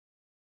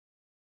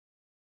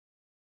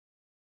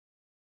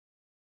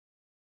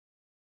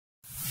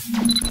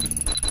Assalamualaikum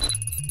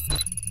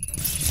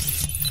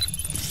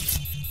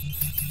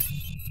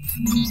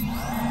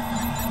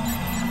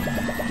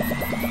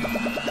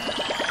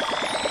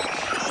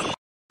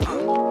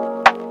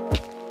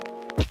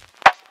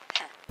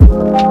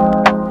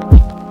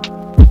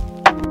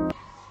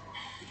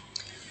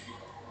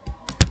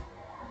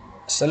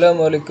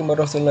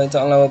warahmatullahi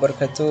taala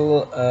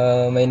wabarakatuh.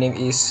 My name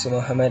is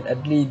Muhammad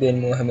Adli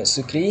bin Muhammad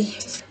Sukri,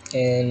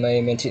 and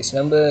my matrix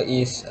number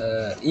is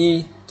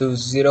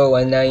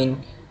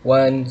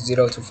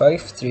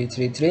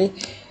E201910253333.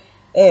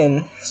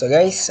 And so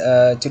guys,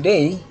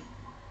 today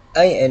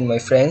I and my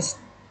friends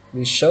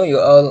will show you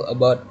all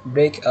about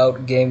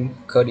breakout game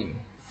coding.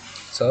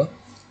 So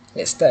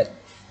let's start.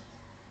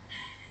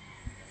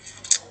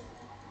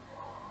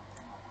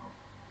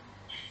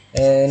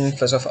 And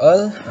first of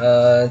all,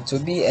 to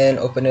be an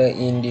opener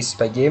in this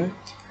Pygame,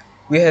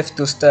 we have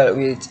to start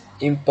with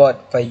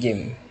import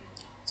Pygame.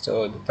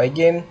 So the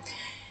Pygame,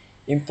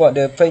 import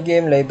the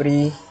Pygame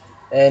library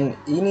and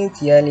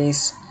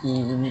initialize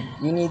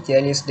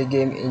the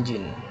game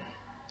engine.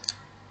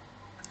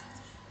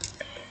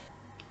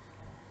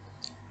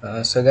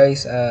 So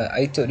guys,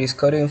 I took this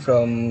coding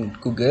from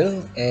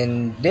Google,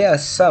 and there are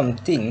some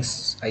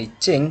things I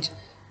changed,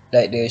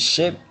 like the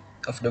shape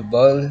of the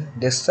ball,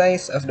 the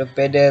size of the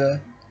pedal,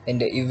 and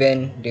the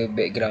event, the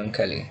background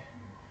color.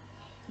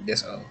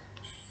 That's all.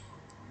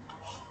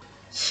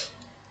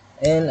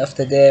 And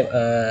after that,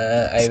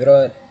 I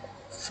wrote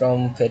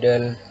from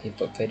pedal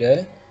import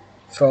pedal,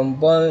 from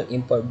ball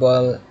import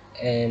ball,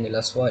 and the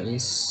last one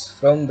is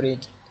from brick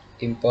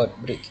import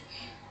brick.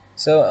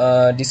 So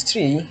these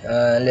three,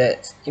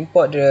 let's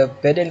import the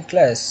pedal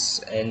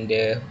class and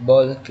the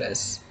ball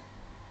class.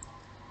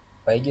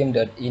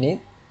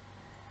 Pygame.init.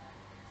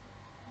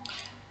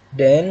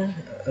 Then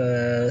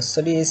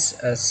so these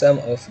are some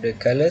of the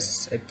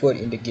colors I put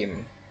in the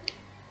game: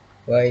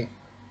 white,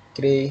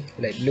 grey,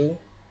 light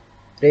blue,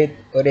 red,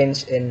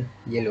 orange, and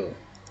yellow.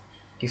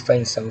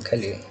 Define some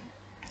color.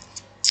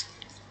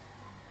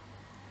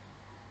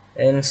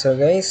 And so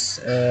guys,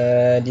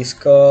 this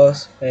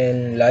course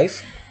and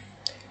life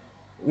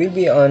will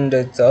be on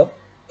the top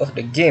of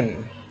the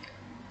game.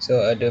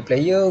 So the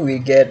player will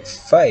get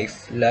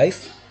 5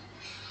 life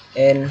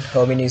and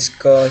how many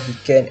score he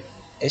can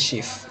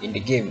achieve in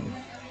the game.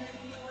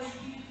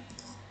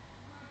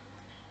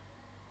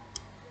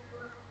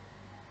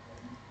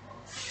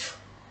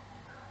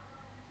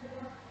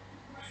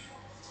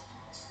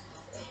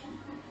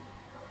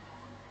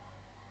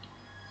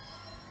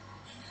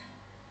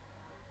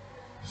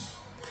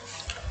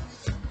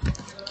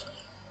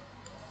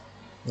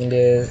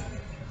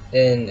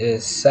 And the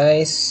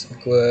size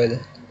equal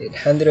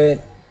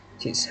 800,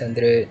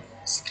 600,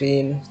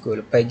 screen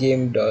equal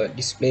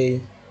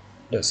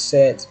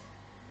pygame.display.set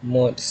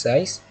mode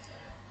size,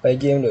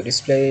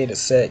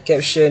 pygame.display.set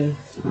caption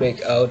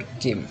breakout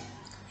game.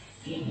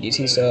 This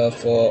is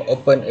for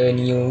open a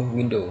new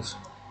windows.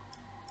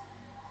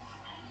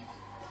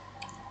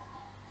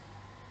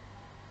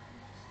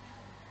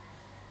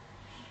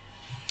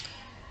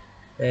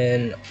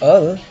 And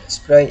all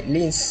sprite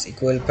list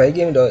equal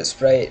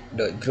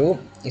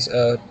pygame.sprite.group is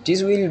this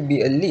will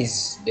be a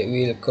list that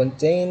will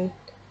contain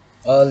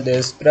all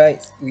the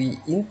sprites we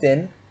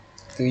intend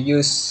to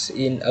use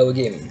in our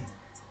game.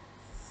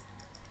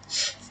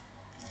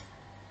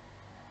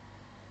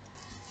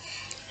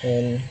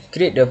 And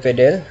create the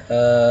pedal.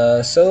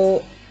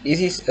 So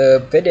this is a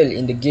pedal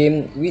in the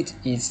game with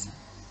its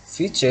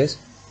features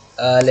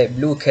like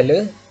blue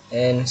color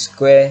and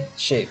square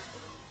shape.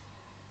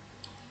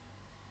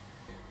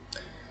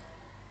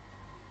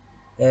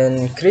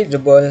 And create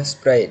the ball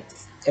sprite,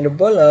 and the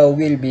ball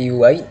will be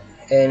white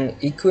and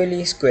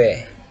equally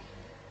square.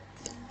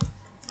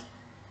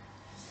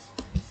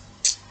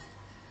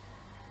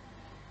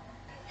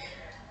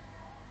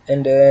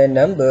 And the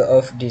number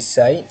of this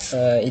side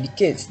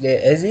indicates the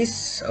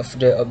axis of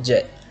the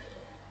object.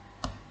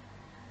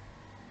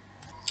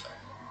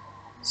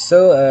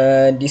 So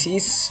this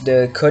is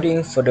the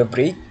coding for the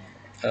brick,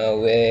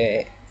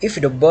 where if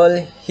the ball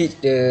hit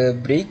the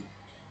brick,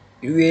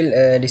 it will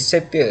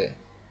disappear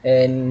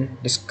and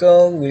the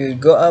score will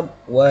go up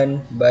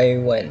one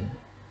by one.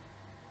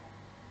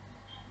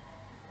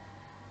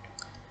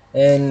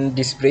 And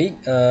this brick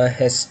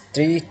has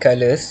 3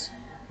 colors,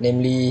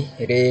 namely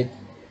red,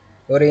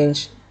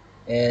 orange,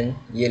 and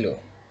yellow.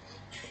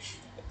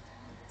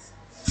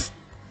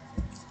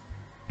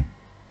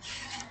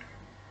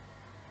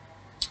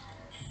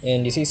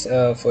 And this is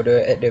for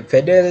the add the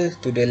pedal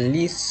to the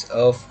list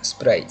of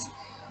sprites.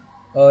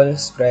 All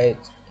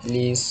sprite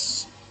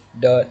list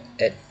dot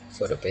add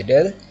for the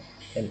pedal,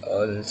 and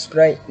all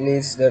sprite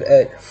list dot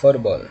add for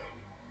the ball.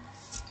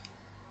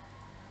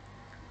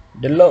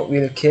 The log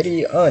will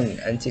carry on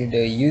until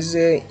the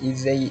user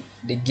exit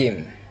the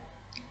game.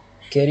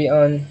 Carry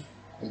on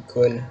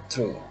equal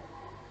true.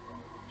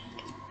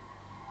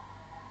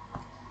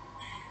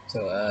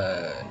 So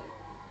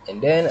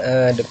and then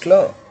the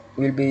clock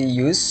will be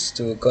used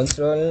to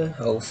control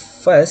how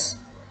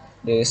fast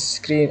the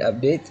screen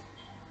update.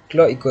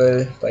 Clock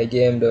equal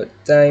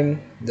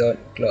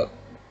pygame.time.clock.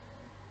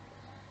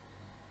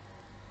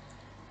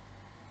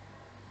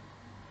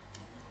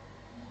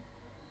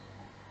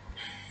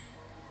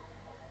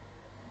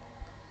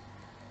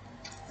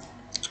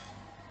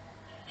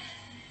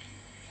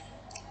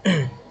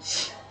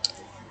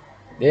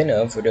 Then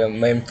for the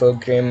main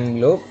program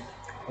loop,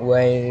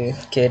 while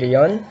carry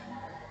on,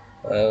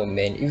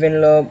 main event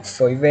log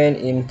for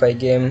event in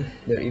pygame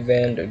the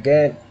event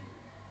get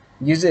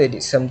user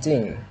did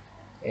something,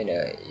 and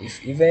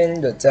if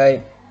event the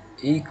type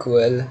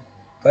equal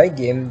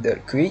pygame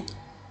dot quick,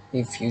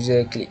 if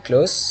user click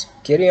close,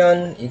 carry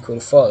on equal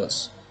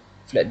false,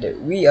 flag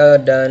that we are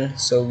done,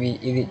 so we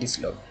edit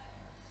this log.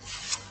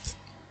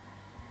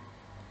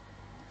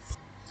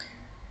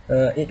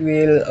 It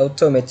will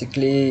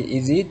automatically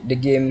exit the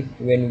game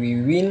when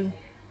we win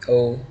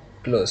or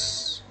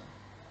close.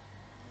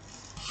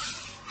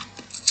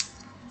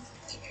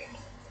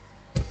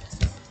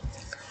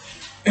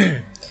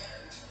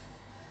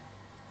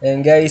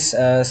 And guys,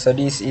 so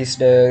this is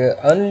the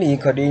only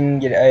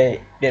coding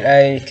that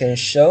I can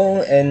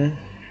show, and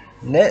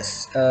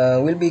next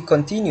will be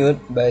continued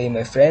by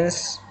my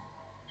friends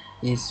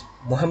is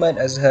Muhammad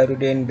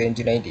Azharuddin Ben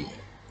Junaidi.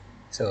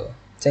 So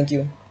thank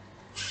you.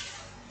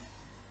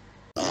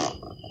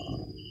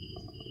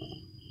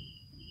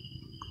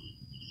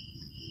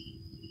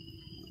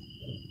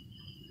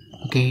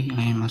 Okay,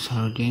 I am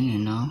Asharuddin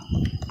and now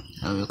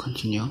I will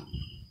continue.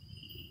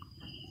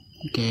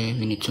 Okay,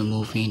 we need to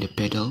move in the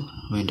pedal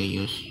when the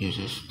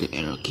uses the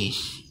arrow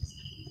keys.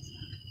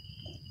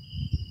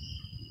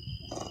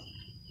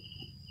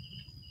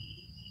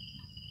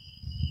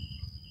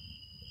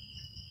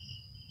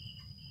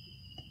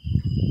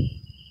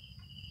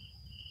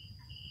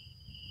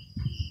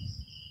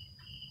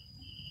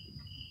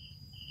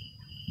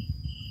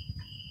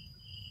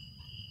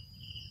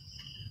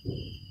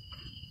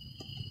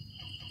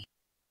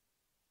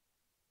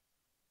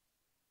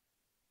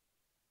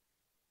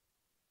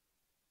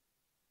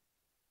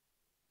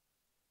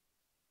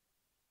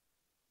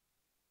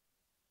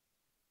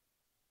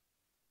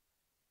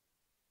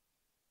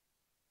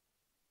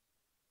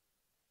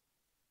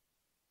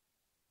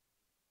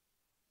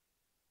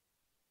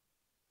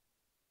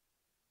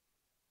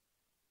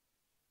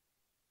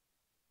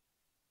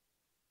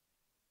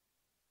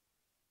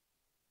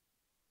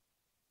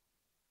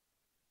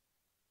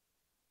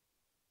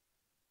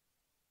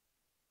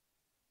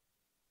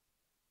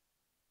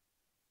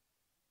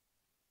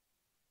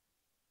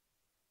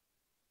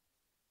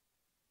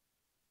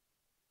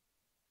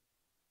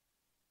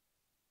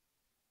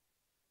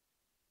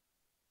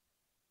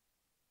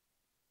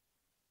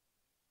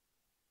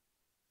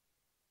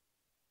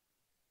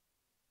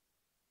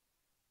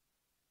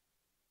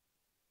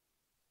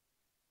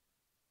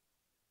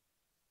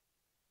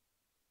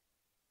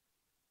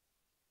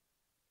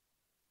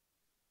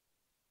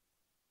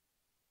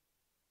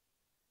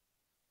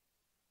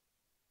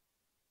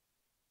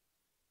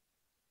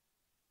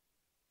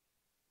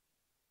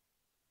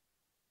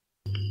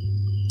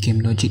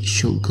 Game logic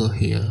should go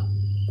here.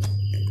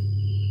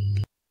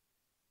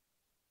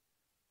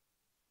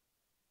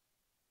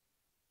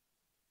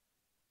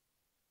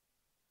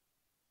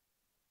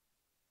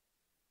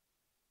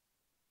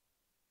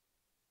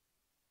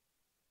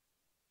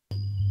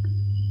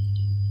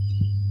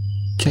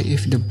 Check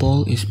if the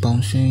ball is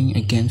bouncing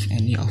against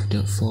any of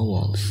the four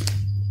walls.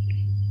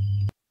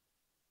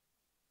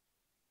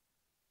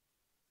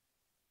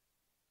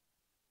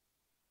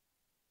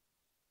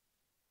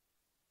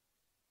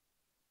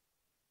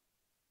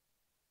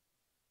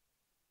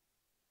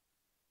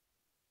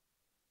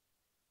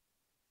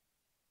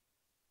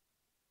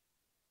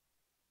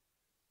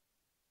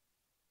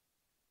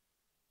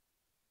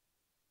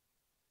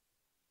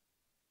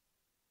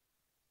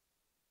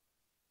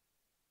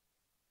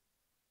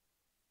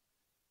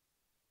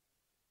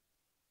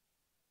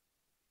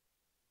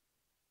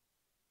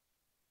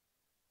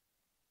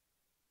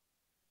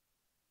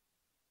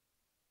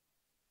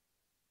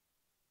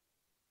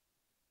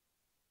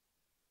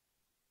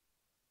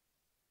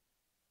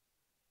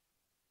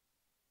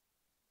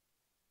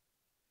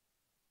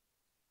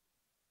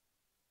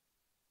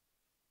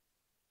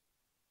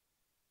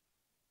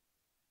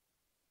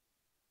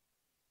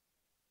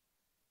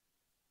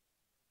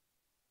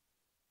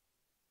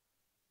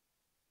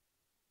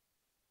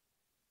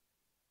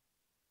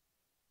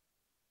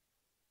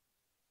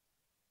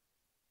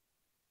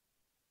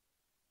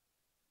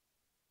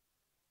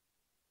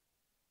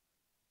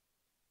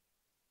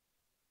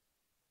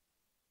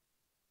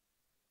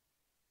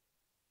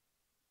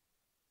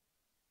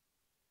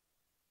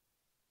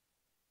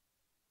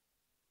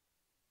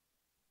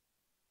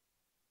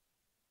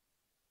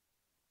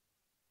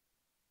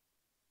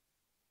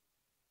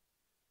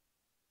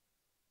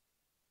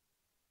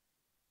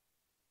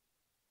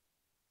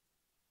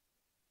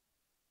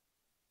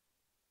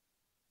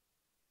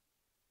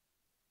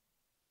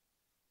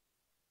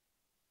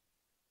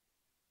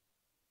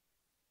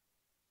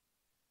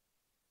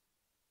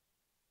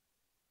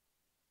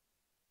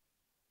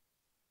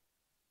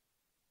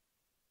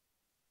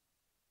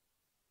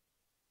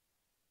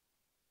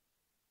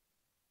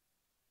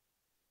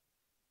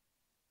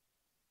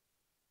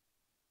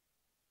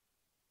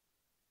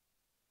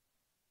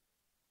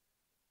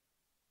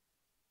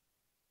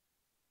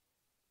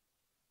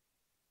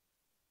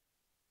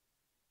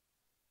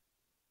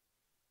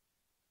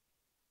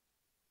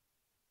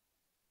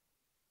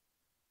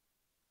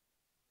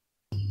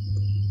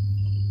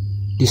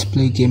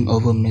 Display game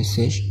over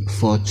message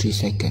for 3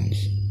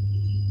 seconds.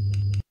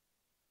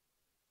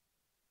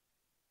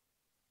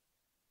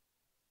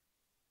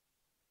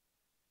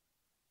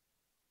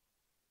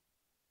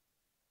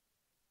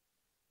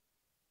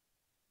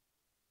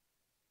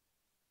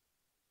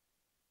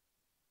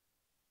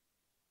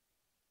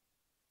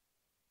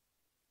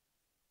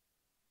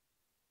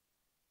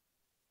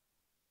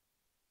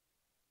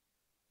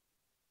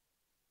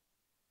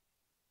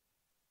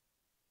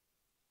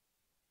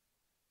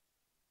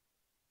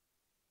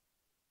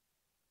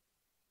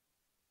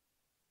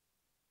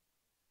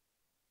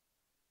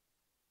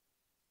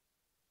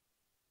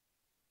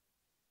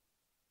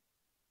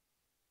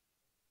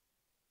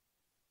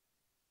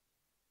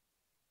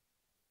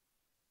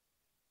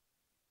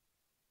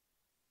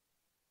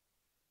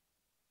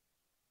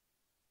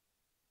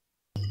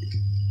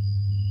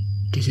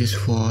 This is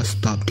for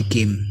stop the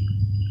game.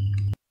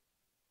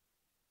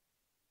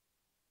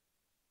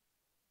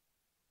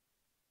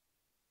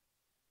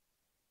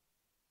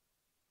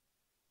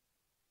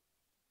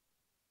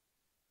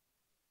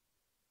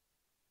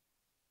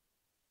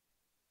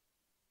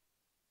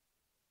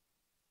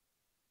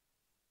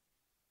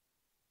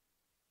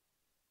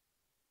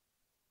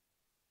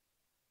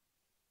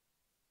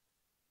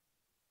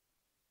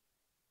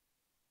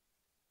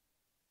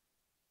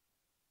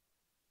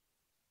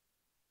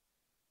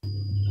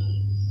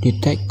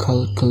 Detect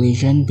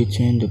collision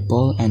between the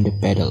ball and the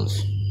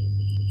pedals.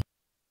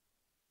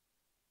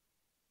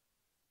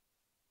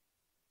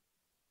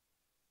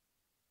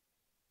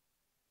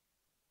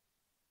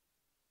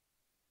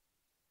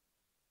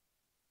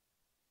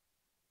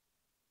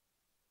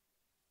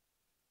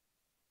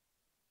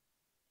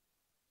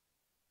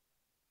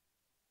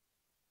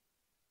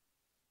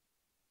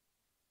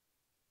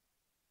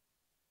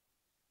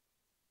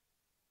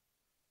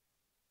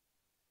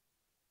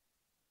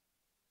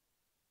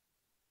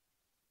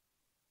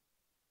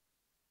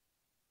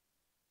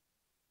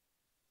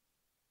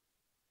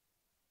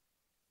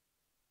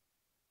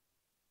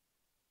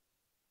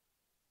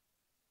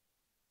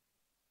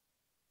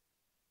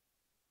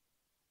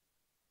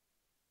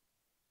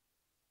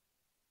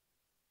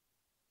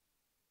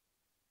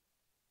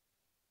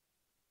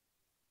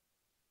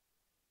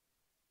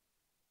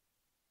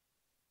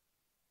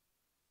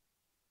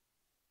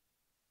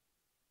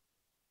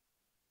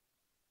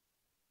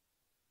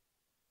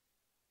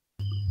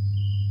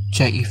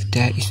 Check if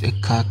there is a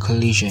car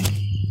collision.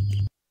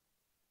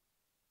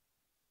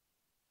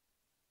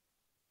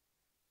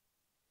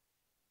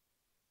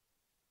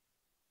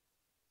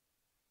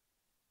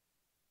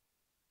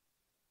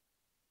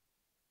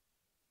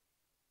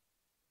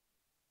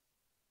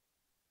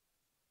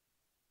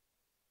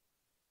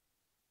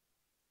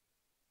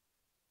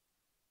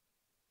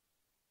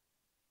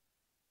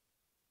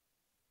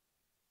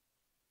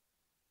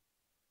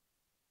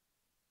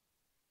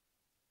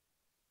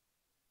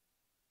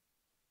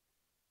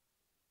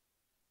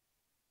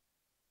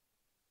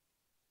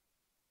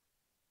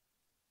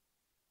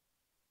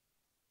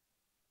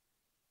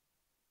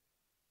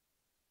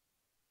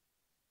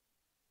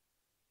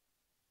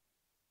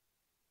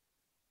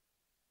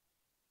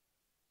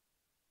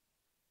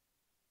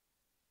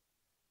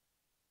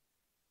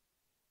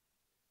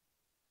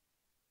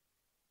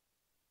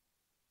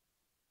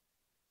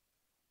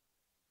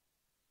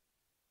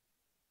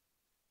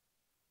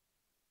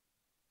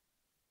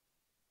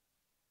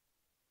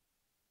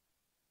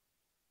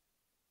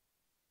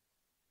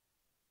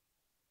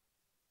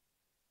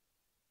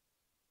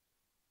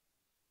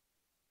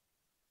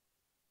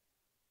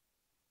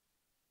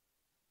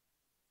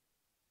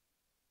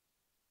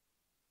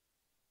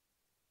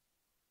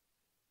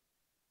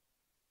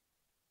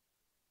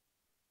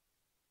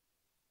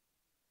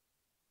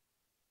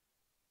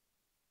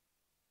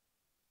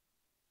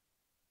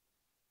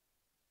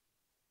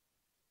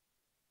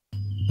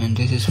 And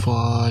this is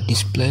for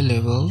display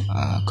level,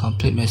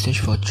 complete message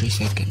for 3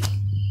 seconds.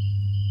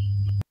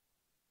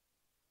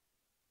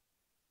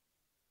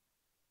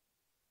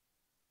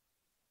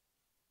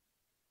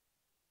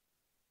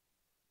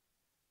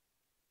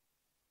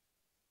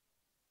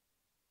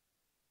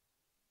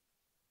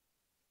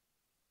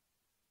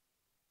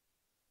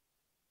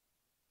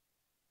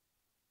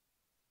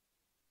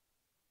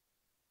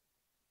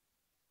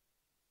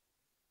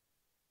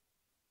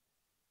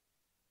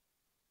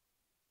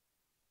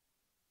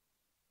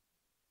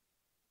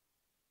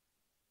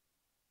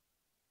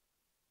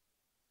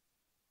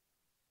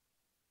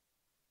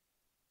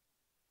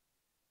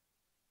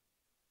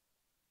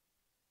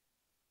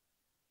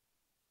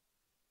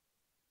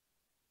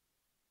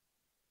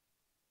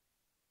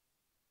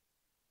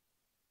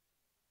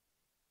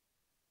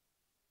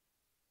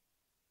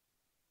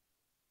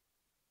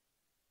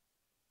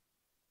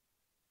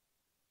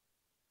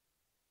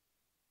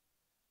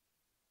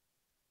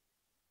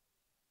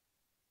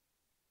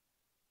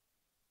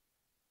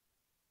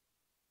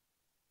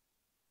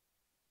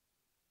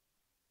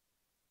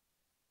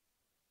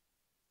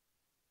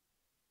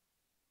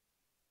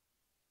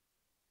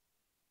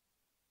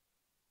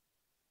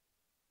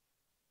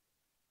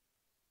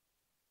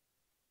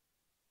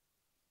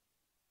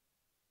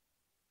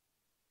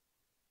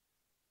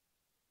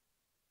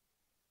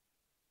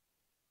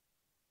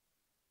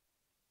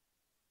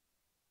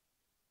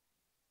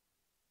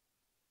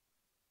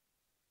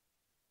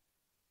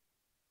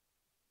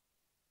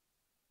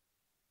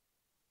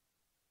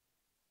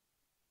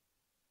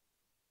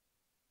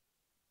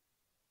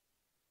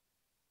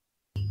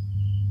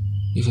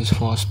 This is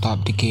for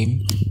stop the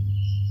game.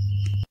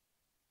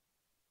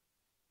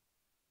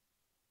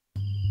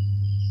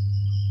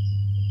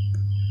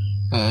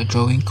 A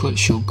drawing code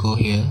should go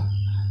here.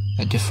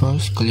 At the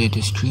first, clear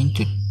the screen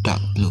to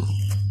dark blue.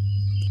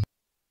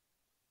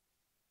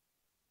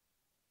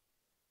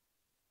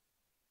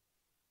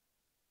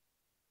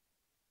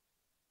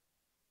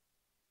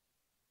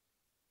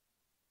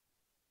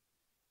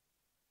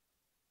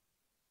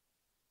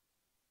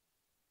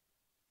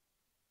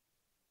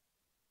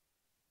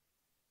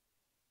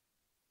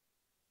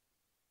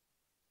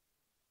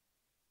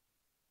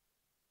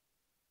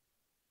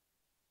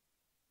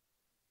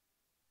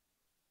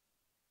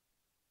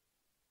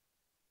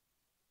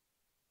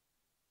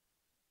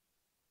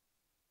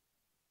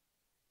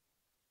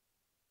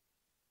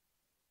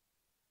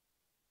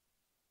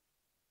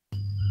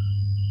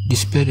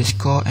 Display the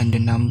score and the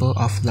number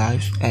of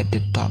lives at the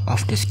top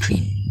of the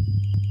screen.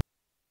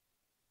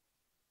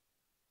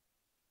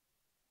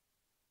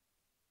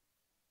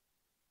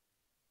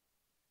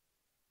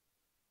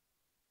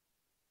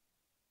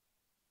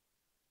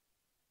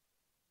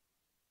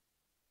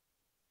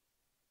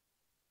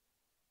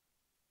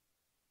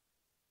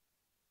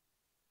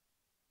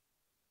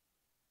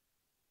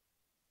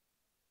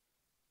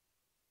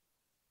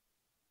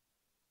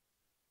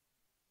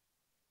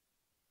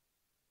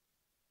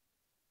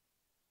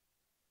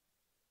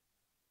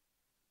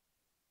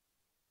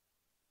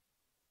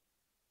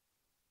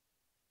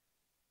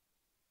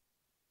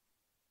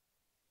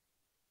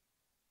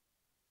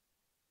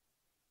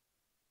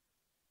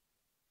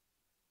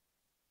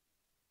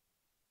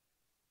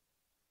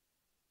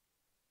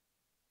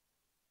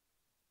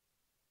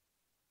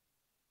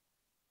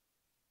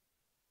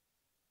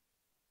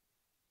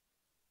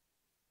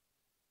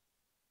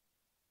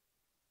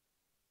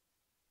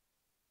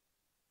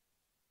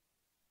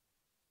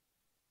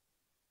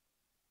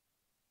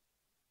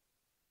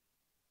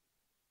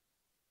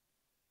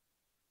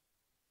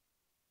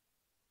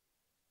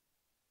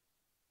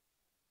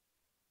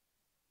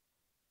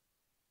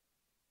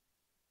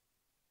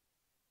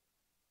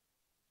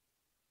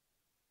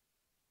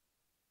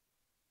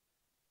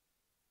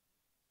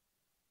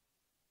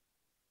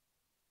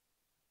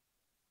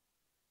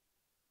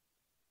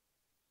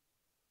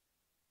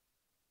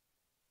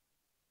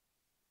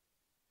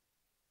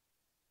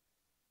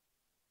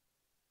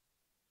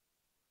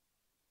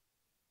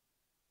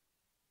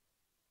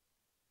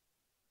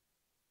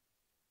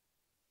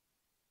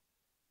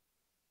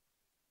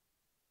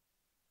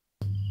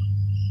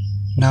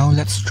 Now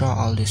let's draw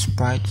all the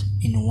sprites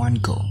in one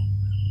go.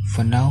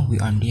 For now, we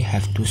only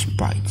have 2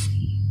 sprites.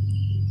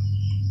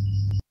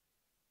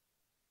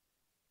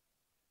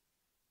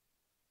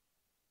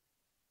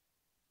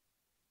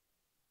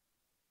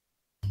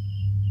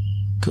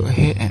 Go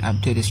ahead and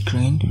update the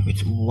screen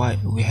with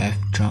what we have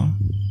drawn.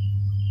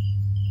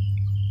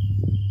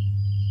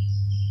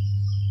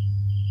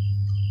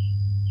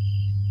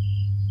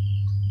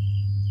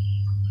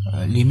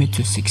 Limit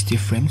to 60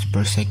 frames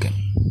per second.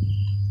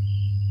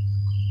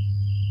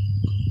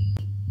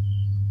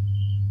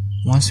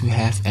 Once we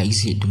have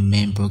exited the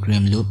main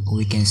program loop,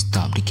 we can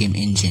stop the game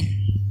engine.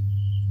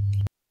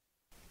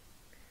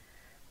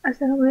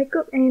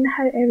 Assalamualaikum and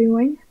hello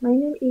everyone. My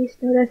name is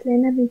Nura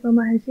Selena bin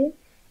Hazin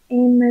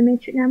and my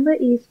metric number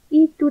is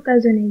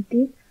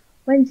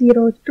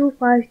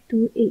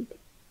E2019-102528.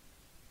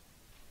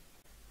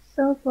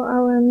 So for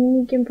our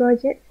mini game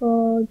project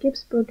for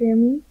games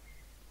programming,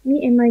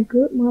 me and my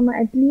group, Muhammad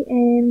Adli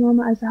and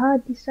Muhammad Azhar,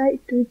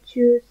 decide to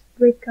choose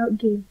breakout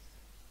games.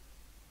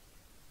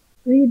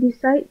 We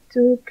decide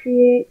to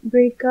create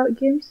breakout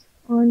games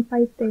on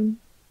Python.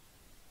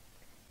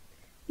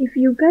 If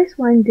you guys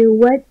wonder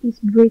what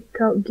is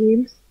breakout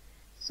games,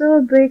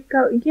 so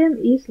breakout game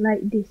is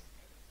like this.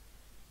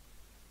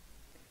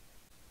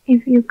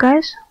 If you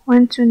guys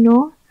want to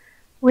know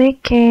where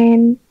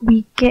can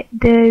we get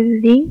the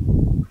link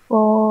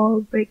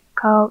for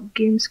breakout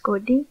games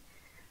coding,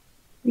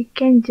 we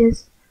can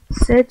just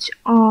search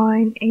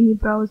on any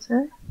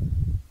browser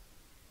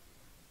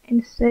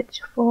and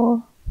search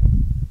for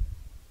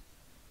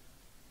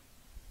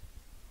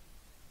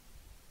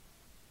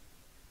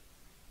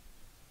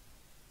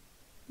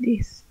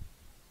this,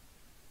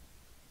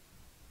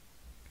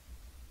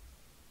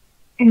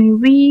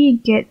 and we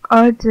get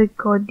all the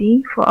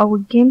coding for our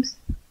games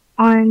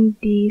on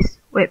this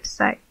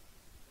website.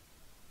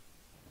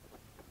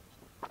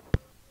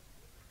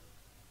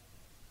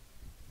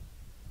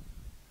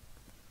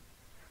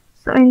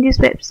 So in this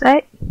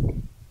website,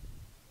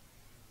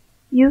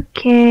 you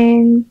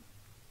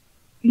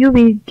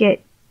will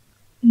get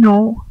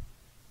know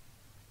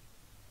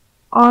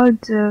all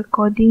the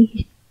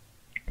coding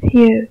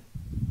here.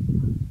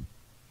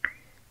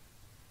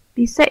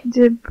 Besides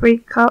the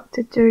breakout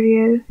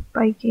tutorial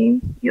by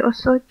game, you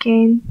also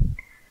can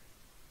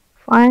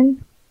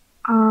find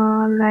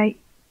like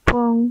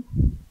Pong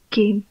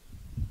game.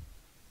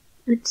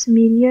 It's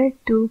similar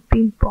to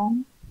ping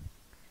pong.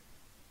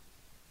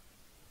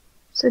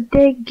 So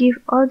they give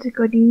all the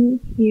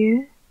coding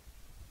here,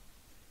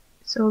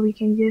 so we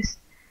can just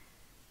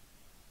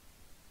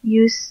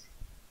use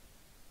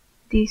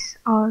this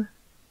all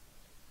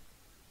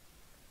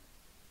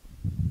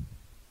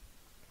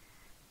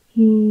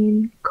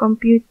in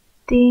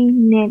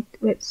computing net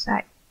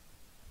website.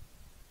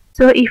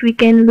 So if we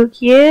can look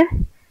here,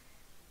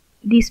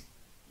 this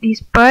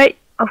part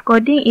of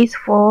coding is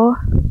for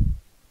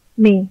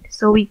main,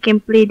 so we can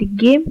play the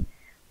game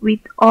with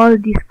all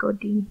this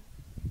coding.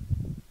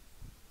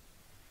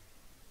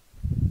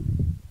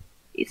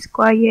 It's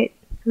quite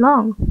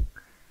long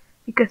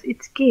because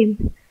it's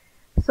game.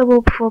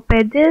 So for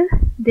pedal,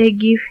 they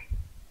give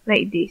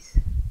like this,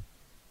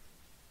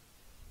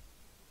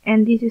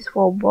 and this is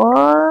for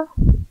ball,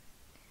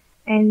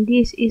 and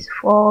this is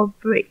for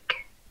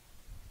brake.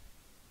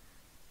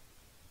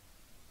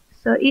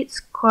 So it's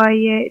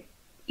quite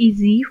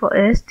easy for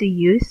us to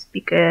use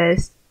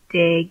because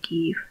they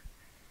give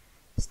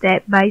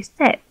step by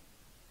step,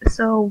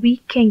 so we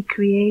can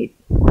create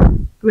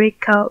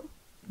breakout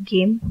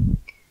game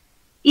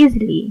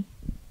easily.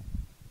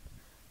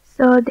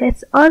 So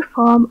that's all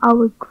from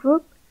our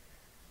group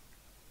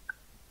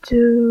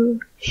to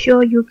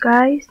show you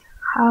guys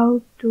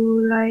how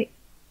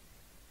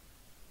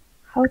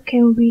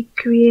can we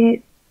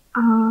create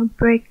a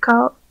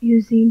breakout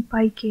using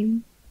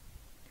Pygame.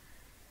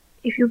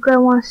 If you guys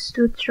want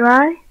to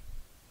try,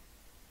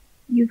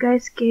 you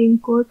guys can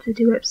go to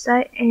the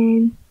website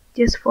and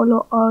just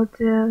follow all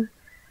the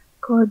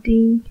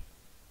coding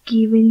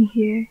given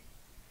here.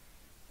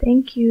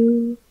 Thank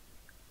you.